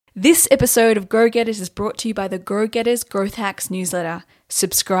This episode of Grow Getters is brought to you by the Grow Getters Growth Hacks newsletter.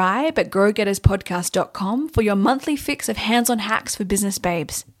 Subscribe at growgetterspodcast.com for your monthly fix of hands-on hacks for business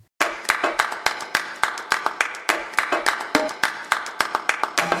babes.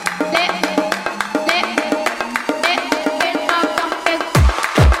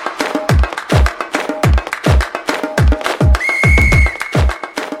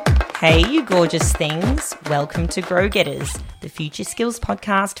 Hey, you gorgeous things. Welcome to Grow Getters, the Future Skills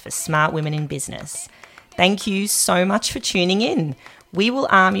podcast for smart women in business. Thank you so much for tuning in. We will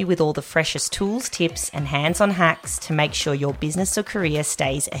arm you with all the freshest tools, tips, and hands-on hacks to make sure your business or career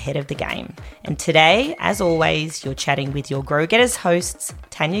stays ahead of the game. And today, as always, you're chatting with your Grow Getters hosts,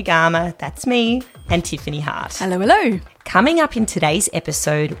 Tanya Garma, that's me, and Tiffany Hart. Hello, hello. Coming up in today's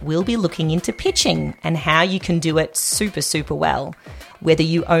episode, we'll be looking into pitching and how you can do it super well. Whether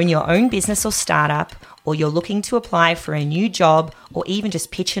you own your own business or startup, or you're looking to apply for a new job, or even just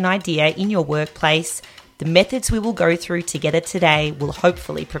pitch an idea in your workplace, the methods we will go through together today will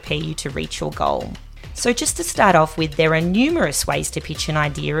hopefully prepare you to reach your goal. So just to start off with, there are numerous ways to pitch an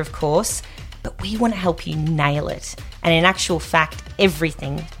idea, of course, but we want to help you nail it. And in actual fact,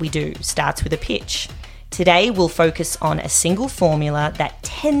 everything we do starts with a pitch. Today, we'll focus on a single formula that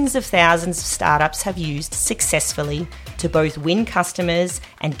tens of thousands of startups have used successfully to both win customers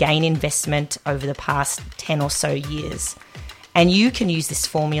and gain investment over the past 10 or so years. And you can use this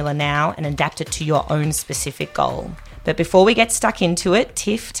formula now and adapt it to your own specific goal. But before we get stuck into it,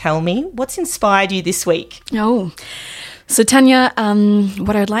 Tiff, tell me, what's inspired you this week? So Tanya,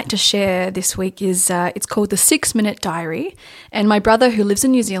 what I'd like to share this week is it's called the 6-Minute Diary. And my brother, who lives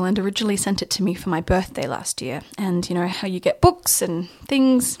in New Zealand, originally sent it to me for my birthday last year. And you know how you get books and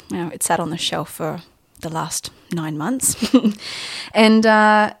things, it sat on the shelf for the last 9 months. And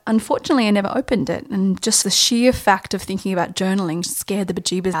unfortunately, I never opened it. And just the sheer fact of thinking about journaling scared the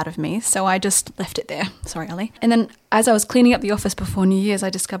bejeebers out of me. So I just left it there. Sorry, Ali. And then as I was cleaning up the office before New Year's, I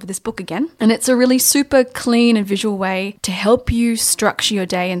discovered this book again. And it's a really super clean and visual way to help you structure your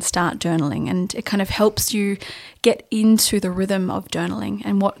day and start journaling. And it kind of helps you get into the rhythm of journaling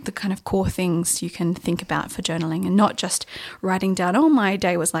and what the kind of core things you can think about for journaling, and not just writing down, oh, my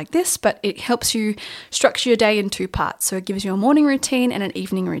day was like this, but it helps you structure your day in 2 parts. So it gives you a morning routine and an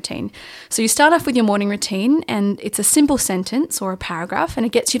evening routine. So you start off with your morning routine, and it's a simple sentence or a paragraph, and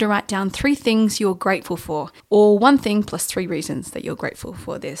it gets you to write down 3 things you're grateful for, or 1 thing plus 3 reasons that you're grateful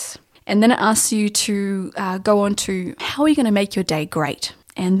for this. And then it asks you to go on to how are you going to make your day great?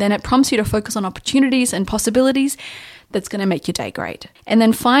 And then it prompts you to focus on opportunities and possibilities that's going to make your day great. And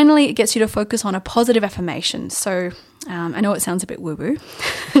then finally, it gets you to focus on a positive affirmation. So I know it sounds a bit woo-woo,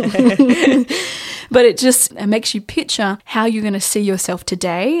 but it makes you picture how you're going to see yourself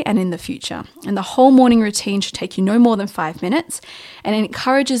today and in the future. And the whole morning routine should take you no more than 5 minutes, and it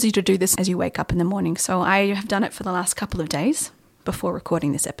encourages you to do this as you wake up in the morning. So I have done it for the last couple of days before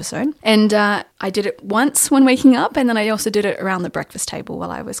recording this episode. And I did it once when waking up, and then I also did it around the breakfast table while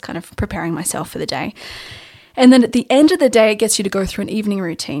I was kind of preparing myself for the day. And then at the end of the day, it gets you to go through an evening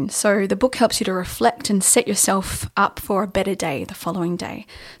routine. So the book helps you to reflect and set yourself up for a better day the following day.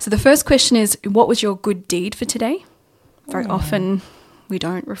 So the first question is, what was your good deed for today? Very often we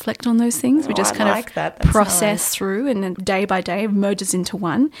don't reflect on those things. We just process through, and then day by day it merges into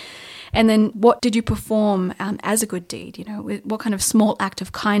one. And then what did you perform as a good deed? What kind of small act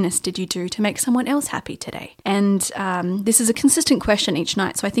of kindness did you do to make someone else happy today? And this is a consistent question each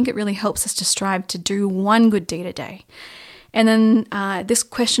night. So I think it really helps us to strive to do 1 good deed a day. And then this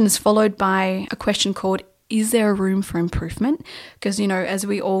question is followed by a question called, is there room for improvement? Because, as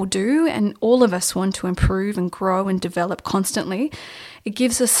we all do, and all of us want to improve and grow and develop constantly, it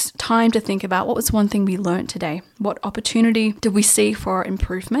gives us time to think about what was one thing we learned today? What opportunity did we see for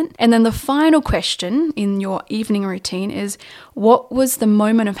improvement? And then the final question in your evening routine is, what was the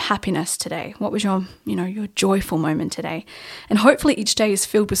moment of happiness today? What was your joyful moment today? And hopefully each day is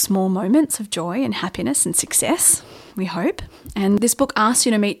filled with small moments of joy and happiness and success, we hope. And this book asks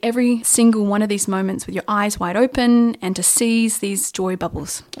you to meet every single one of these moments with your eyes wide open and to seize these joy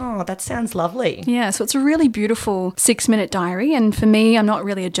bubbles. Oh, that sounds lovely. Yeah, so it's a really beautiful 6-minute diary. And for me, I'm not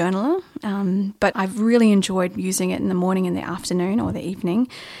really a journaler, but I've really enjoyed using it in the morning and the afternoon or the evening.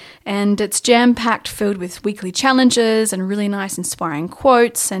 And it's jam-packed, filled with weekly challenges and really nice inspiring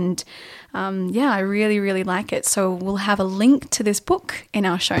quotes. And I really, really like it. So we'll have a link to this book in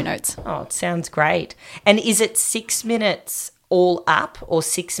our show notes. Oh, it sounds great. And is it 6 minutes all up, or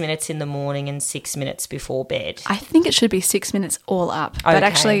 6 minutes in the morning and 6 minutes before bed? I think it should be 6 minutes all up. Okay. But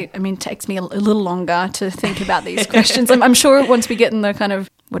actually, it takes me a little longer to think about these questions. I'm sure once we get in the kind of,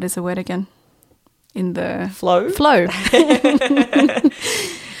 what is the word again? In the flow.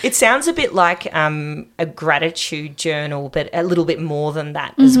 It sounds a bit like a gratitude journal, but a little bit more than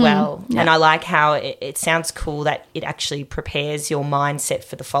that as well. Yeah. And I like how it sounds cool that it actually prepares your mindset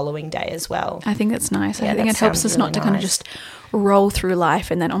for the following day as well. I think that's nice. I think it helps us not to kind of just roll through life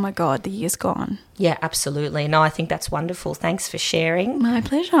and then, oh my God, the year's gone. Yeah, absolutely. No, I think that's wonderful. Thanks for sharing. My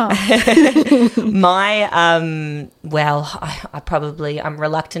pleasure. I'm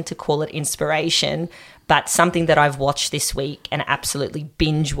reluctant to call it inspiration, but something that I've watched this week and absolutely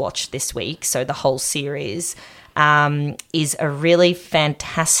binge watched this week, so the whole series, is a really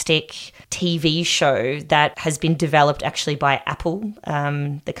fantastic TV show that has been developed actually by Apple,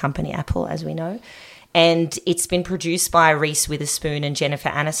 the company Apple, as we know. And it's been produced by Reese Witherspoon and Jennifer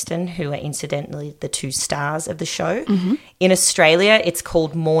Aniston, who are incidentally the two stars of the show. Mm-hmm. In Australia, it's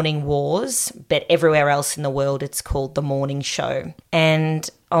called Morning Wars, but everywhere else in the world, it's called The Morning Show. And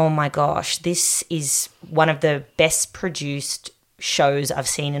oh my gosh, this is one of the best produced shows I've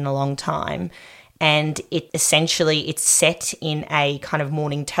seen in a long time. And it's set in a kind of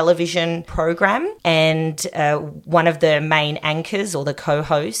morning television program. And one of the main anchors or the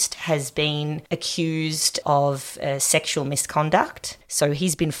co-host has been accused of sexual misconduct. So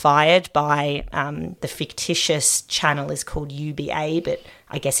he's been fired by the fictitious channel is called UBA, but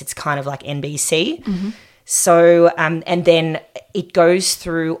I guess it's kind of like NBC. Mm-hmm. So, and then it goes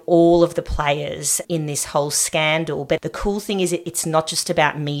through all of the players in this whole scandal. But the cool thing is it's not just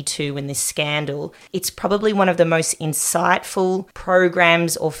about Me Too and this scandal. It's probably one of the most insightful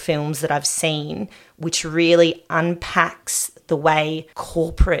programs or films that I've seen, which really unpacks the way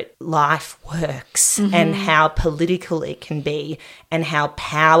corporate life works and how political it can be and how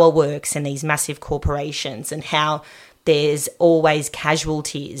power works in these massive corporations and how there's always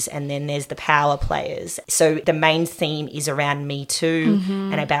casualties and then there's the power players. So the main theme is around Me Too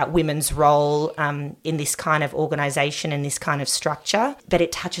and about women's role in this kind of organisation and this kind of structure. But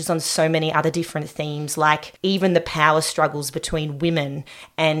it touches on so many other different themes, like even the power struggles between women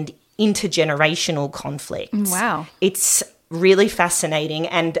and intergenerational conflicts. Wow. It's really fascinating.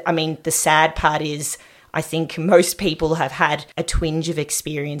 And I mean, the sad part is I think most people have had a twinge of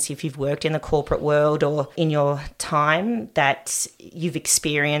experience if you've worked in the corporate world or in your time that you've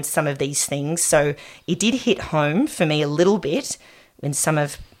experienced some of these things. So it did hit home for me a little bit in some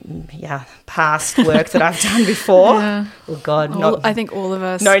of past work that I've done before. Yeah. Oh God, I think all of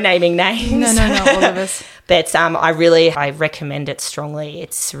us. No naming names. No, all of us. But I recommend it strongly.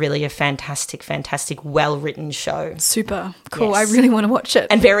 It's really a fantastic, well-written show. Super cool. Yes. I really want to watch it.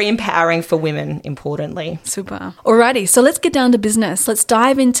 And very empowering for women, importantly. Super. Alrighty, so let's get down to business. Let's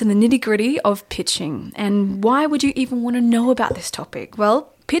dive into the nitty-gritty of pitching. And why would you even want to know about this topic?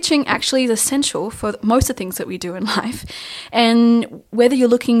 Well, pitching actually is essential for most of the things that we do in life. And whether you're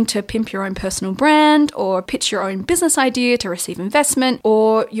looking to pimp your own personal brand or pitch your own business idea to receive investment,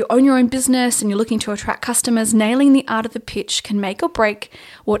 or you own your own business and you're looking to attract customers, nailing the art of the pitch can make or break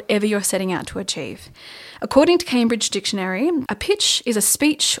whatever you're setting out to achieve. According to Cambridge Dictionary, a pitch is a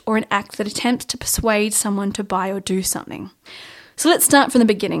speech or an act that attempts to persuade someone to buy or do something. So let's start from the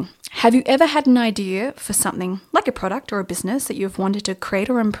beginning. Have you ever had an idea for something like a product or a business that you've wanted to create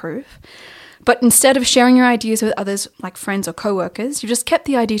or improve, but instead of sharing your ideas with others like friends or co-workers, you just kept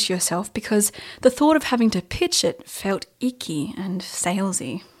the idea to yourself because the thought of having to pitch it felt icky and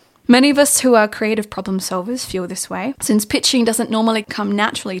salesy? Many of us who are creative problem solvers feel this way. Since pitching doesn't normally come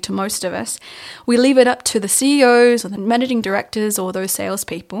naturally to most of us, we leave it up to the CEOs or the managing directors or those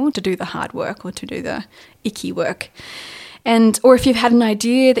salespeople to do the hard work or to do the icky work. Or if you've had an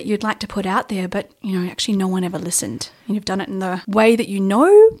idea that you'd like to put out there, but, actually no one ever listened. And you've done it in the way that you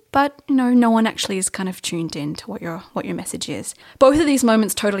know, but, no one actually is kind of tuned in to what your message is. Both of these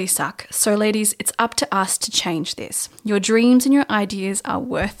moments totally suck. So ladies, it's up to us to change this. Your dreams and your ideas are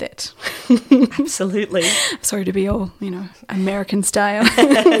worth it. Absolutely. Sorry to be all, American style.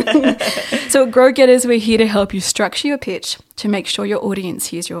 So at Grow Getters, we're here to help you structure your pitch to make sure your audience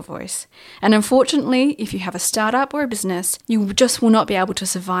hears your voice. And unfortunately, if you have a startup or a business, you just will not be able to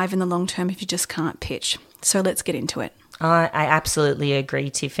survive in the long term if you just can't pitch. So let's get into it. I absolutely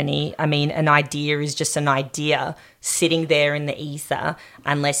agree, Tiffany. I mean, an idea is just an idea sitting there in the ether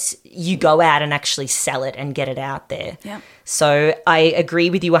unless you go out and actually sell it and get it out there. Yeah. So I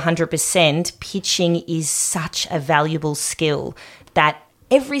agree with you 100%. Pitching is such a valuable skill that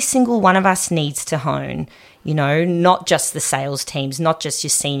every single one of us needs to hone. Not just the sales teams, not just your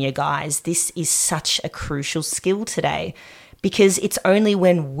senior guys. This is such a crucial skill today because it's only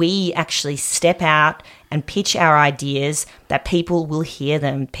when we actually step out and pitch our ideas that people will hear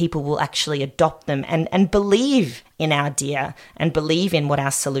them, people will actually adopt them and believe in our idea and believe in what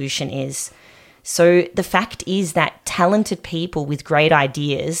our solution is. So the fact is that talented people with great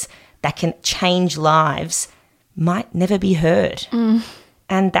ideas that can change lives might never be heard.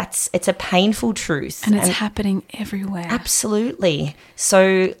 And it's a painful truth. And it's happening everywhere. Absolutely.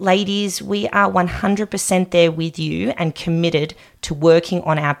 So ladies, we are 100% there with you and committed to working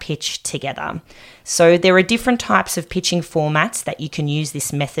on our pitch together. So there are different types of pitching formats that you can use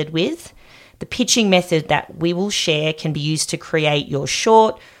this method with. The pitching method that we will share can be used to create your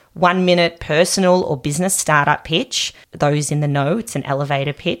short, 1-minute personal or business startup pitch. Those in the know, it's an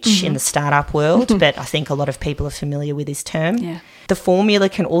elevator pitch in the startup world, but I think a lot of people are familiar with this term. Yeah. The formula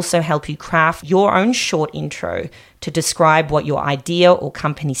can also help you craft your own short intro to describe what your idea or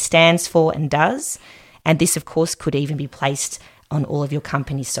company stands for and does. And this, of course, could even be placed on all of your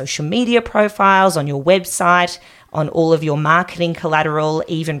company's social media profiles, on your website, on all of your marketing collateral,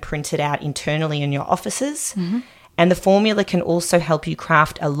 even printed out internally in your offices. And the formula can also help you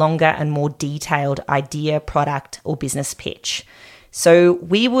craft a longer and more detailed idea, product, or business pitch. So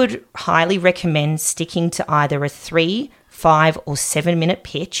we would highly recommend sticking to either a 3, 5, or 7-minute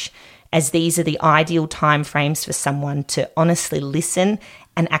pitch, as these are the ideal timeframes for someone to honestly listen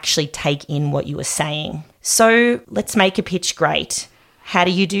and actually take in what you are saying. So let's make a pitch great. How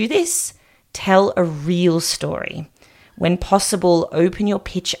do you do this? Tell a real story. When possible, open your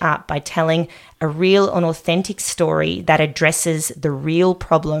pitch up by telling a real and authentic story that addresses the real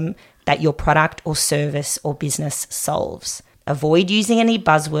problem that your product or service or business solves. Avoid using any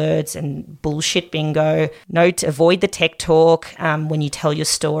buzzwords and bullshit bingo. Note, avoid the tech talk when you tell your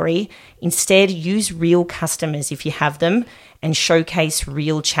story. Instead, use real customers if you have them and showcase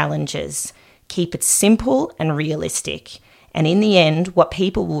real challenges. Keep it simple and realistic. And in the end, what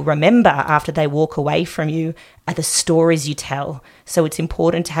people will remember after they walk away from you are the stories you tell. So it's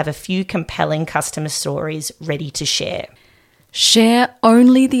important to have a few compelling customer stories ready to share. Share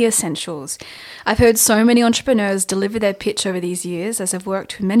only the essentials. I've heard so many entrepreneurs deliver their pitch over these years, as I've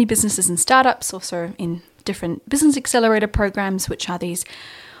worked with many businesses and startups, also in different business accelerator programs, which are these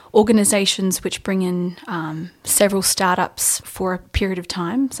organizations which bring in several startups for a period of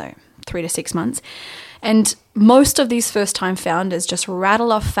time, so 3 to 6 months. And most of these first-time founders just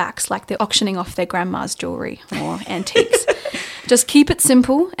rattle off facts like they're auctioning off their grandma's jewelry or antiques. Just keep it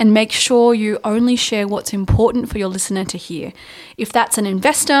simple and make sure you only share what's important for your listener to hear. If that's an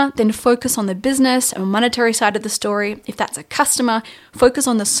investor, then focus on the business and monetary side of the story. If that's a customer, focus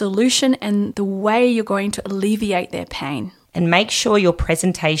on the solution and the way you're going to alleviate their pain. And make sure your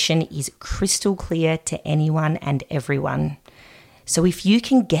presentation is crystal clear to anyone and everyone. So if you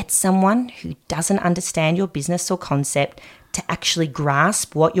can get someone who doesn't understand your business or concept to actually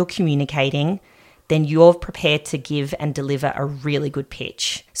grasp what you're communicating, then you're prepared to give and deliver a really good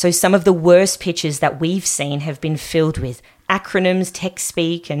pitch. So some of the worst pitches that we've seen have been filled with acronyms, tech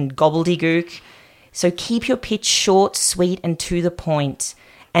speak, and gobbledygook. So keep your pitch short, sweet, and to the point.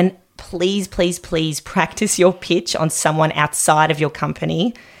 And please, please, please practice your pitch on someone outside of your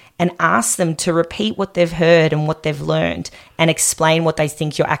company and ask them to repeat what they've heard and what they've learned and explain what they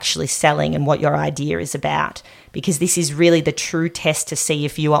think you're actually selling and what your idea is about, because this is really the true test to see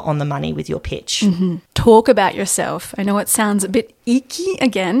if you are on the money with your pitch. Talk about yourself. I know it sounds a bit icky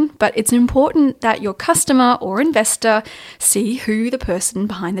again, but it's important that your customer or investor see who the person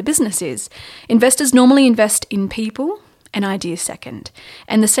behind the business is. Investors normally invest in people and ideas second.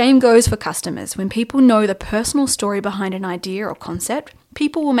 And the same goes for customers. When people know the personal story behind an idea or concept,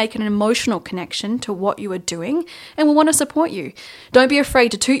 people will make an emotional connection to what you are doing and will want to support you. Don't be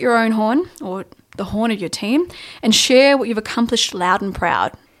afraid to toot your own horn or the horn of your team and share what you've accomplished loud and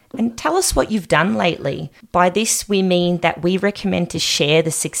proud. And tell us what you've done lately. By this, we mean that we recommend to share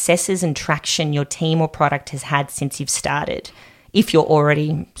the successes and traction your team or product has had since you've started, if you're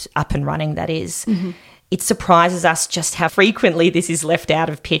already up and running, that is. It surprises us just how frequently this is left out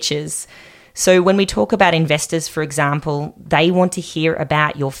of pitches. So when we talk about investors, for example, they want to hear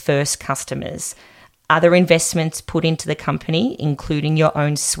about your first customers, other investments put into the company, including your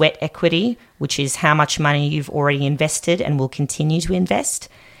own sweat equity, which is how much money you've already invested and will continue to invest,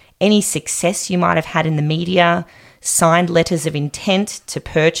 any success you might have had in the media, signed letters of intent to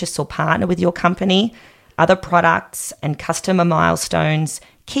purchase or partner with your company, other products and customer milestones,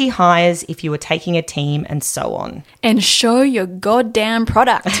 key hires if you were taking a team, and so on. And show your goddamn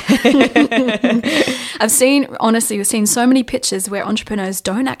product. we've seen so many pitches where entrepreneurs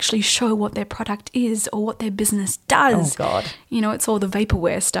don't actually show what their product is or what their business does. Oh, God. You know, it's all the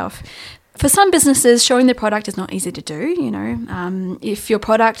vaporware stuff. For some businesses, showing their product is not easy to do, if your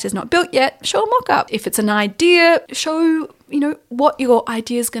product is not built yet, show a mock-up. If it's an idea, show what your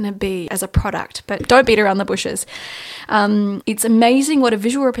idea is going to be as a product, but don't beat around the bushes. It's amazing what a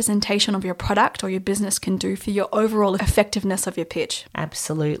visual representation of your product or your business can do for your overall effectiveness of your pitch.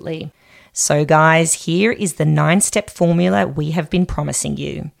 Absolutely. So guys, here is the 9-step formula we have been promising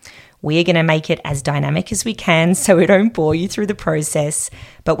you. We're going to make it as dynamic as we can so we don't bore you through the process,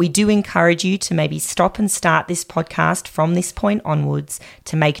 but we do encourage you to maybe stop and start this podcast from this point onwards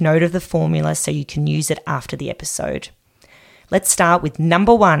to make note of the formula so you can use it after the episode. Let's start with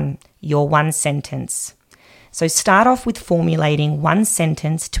number 1, your 1 sentence. So start off with formulating 1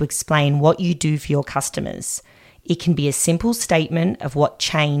 sentence to explain what you do for your customers. It can be a simple statement of what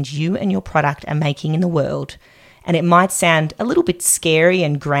change you and your product are making in the world. And it might sound a little bit scary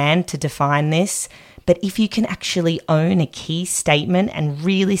and grand to define this, but if you can actually own a key statement and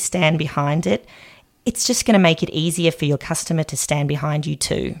really stand behind it, it's just going to make it easier for your customer to stand behind you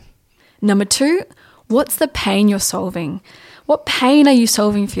too. Number 2, what's the pain you're solving? What pain are you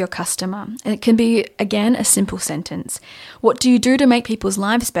solving for your customer? And it can be, again, a simple sentence. What do you do to make people's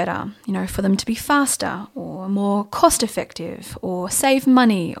lives better? For them to be faster or more cost effective or save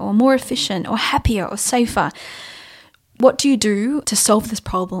money or more efficient or happier or safer? What do you do to solve this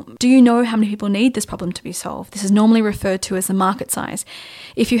problem? Do you know how many people need this problem to be solved? This is normally referred to as the market size.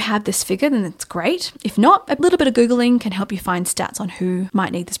 If you have this figure, then it's great. If not, a little bit of Googling can help you find stats on who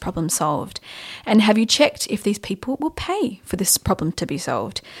might need this problem solved. And have you checked if these people will pay for this problem to be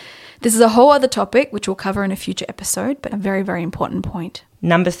solved? This is a whole other topic, which we'll cover in a future episode, but a very, very important point.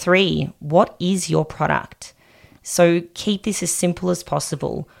 Number 3, what is your product? So keep this as simple as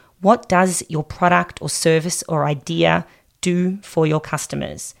possible. What does your product or service or idea do for your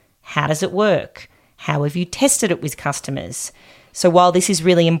customers? How does it work? How have you tested it with customers? So while this is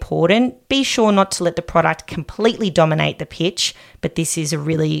really important, be sure not to let the product completely dominate the pitch, but this is a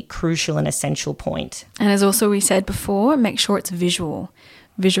really crucial and essential point. And as also we said before, make sure it's visual.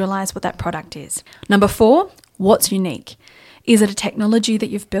 Visualize what that product is. Number 4, what's unique? Is it a technology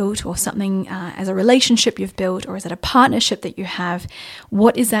that you've built or something as a relationship you've built, or is it a partnership that you have?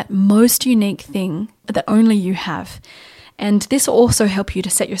 What is that most unique thing that only you have? And this will also help you to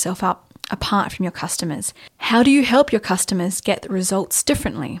set yourself up apart from your customers. How do you help your customers get the results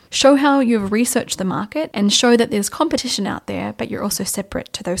differently? Show how you've researched the market and show that there's competition out there, but you're also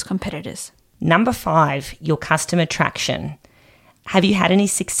separate to those competitors. Number 5, your customer traction. Have you had any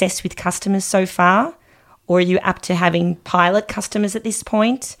success with customers so far? Or are you up to having pilot customers at this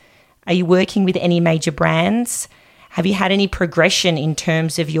point? Are you working with any major brands? Have you had any progression in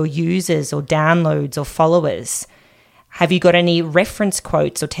terms of your users or downloads or followers? Have you got any reference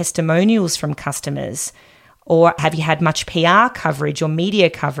quotes or testimonials from customers? Or have you had much PR coverage or media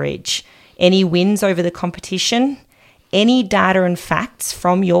coverage? Any wins over the competition? Any data and facts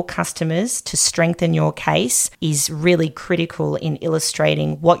from your customers to strengthen your case is really critical in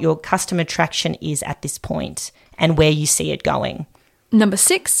illustrating what your customer traction is at this point and where you see it going. Number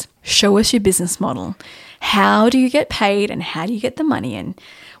 6, show us your business model. How do you get paid and how do you get the money in?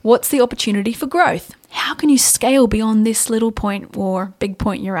 What's the opportunity for growth? How can you scale beyond this little point or big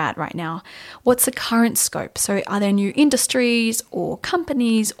point you're at right now? What's the current scope? So are there new industries or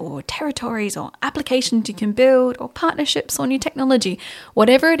companies or territories or applications you can build or partnerships or new technology?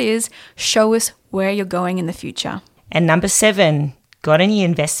 Whatever it is, show us where you're going in the future. And number 7, got any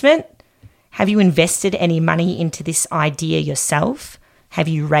investment? Have you invested any money into this idea yourself? Have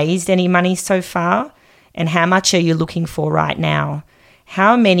you raised any money so far? And how much are you looking for right now?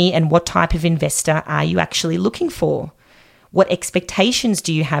 How many and what type of investor are you actually looking for? What expectations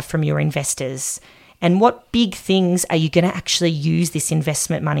do you have from your investors? And what big things are you going to actually use this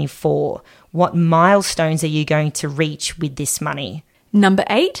investment money for? What milestones are you going to reach with this money? Number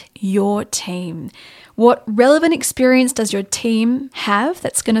 8, your team. What relevant experience does your team have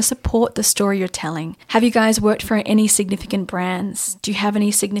that's going to support the story you're telling? Have you guys worked for any significant brands? Do you have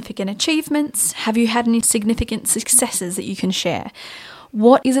any significant achievements? Have you had any significant successes that you can share?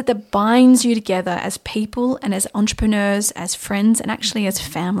 What is it that binds you together as people and as entrepreneurs, as friends, and actually as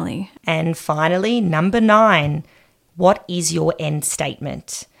family? And finally, number 9, what is your end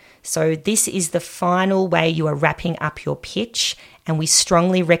statement? So this is the final way you are wrapping up your pitch, and we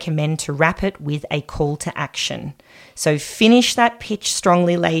strongly recommend to wrap it with a call to action. So finish that pitch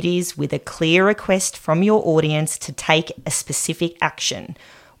strongly, ladies, with a clear request from your audience to take a specific action.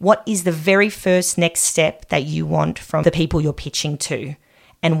 What is the very first next step that you want from the people you're pitching to?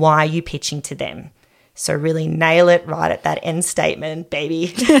 And why are you pitching to them? So really nail it right at that end statement,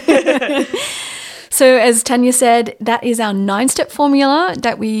 baby. So as Tanya said, that is our 9-step formula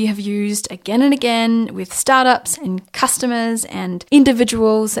that we have used again and again with startups and customers and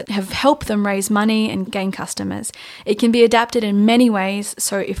individuals that have helped them raise money and gain customers. It can be adapted in many ways.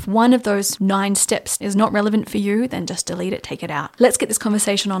 So if one of those 9 steps is not relevant for you, then just delete it, take it out. Let's get this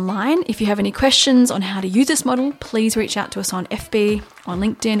conversation online. If you have any questions on how to use this model, please reach out to us on FB, on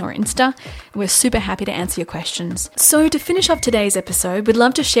LinkedIn or Insta. We're super happy to answer your questions. So to finish off today's episode, we'd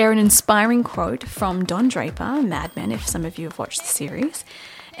love to share an inspiring quote from Don Draper, Mad Men, if some of you have watched the series.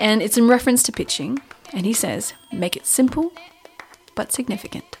 And it's in reference to pitching. And he says, make it simple, but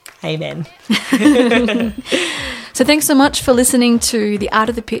significant. Amen. So thanks so much for listening to the Art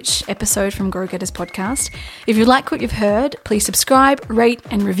of the Pitch episode from Grow Getters podcast. If you like what you've heard, please subscribe, rate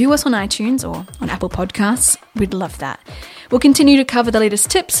and review us on iTunes or on Apple Podcasts. We'd love that. We'll continue to cover the latest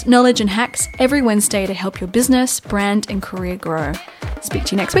tips, knowledge and hacks every Wednesday to help your business, brand and career grow. Speak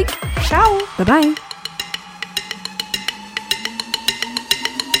to you next week. Ciao. Bye-bye.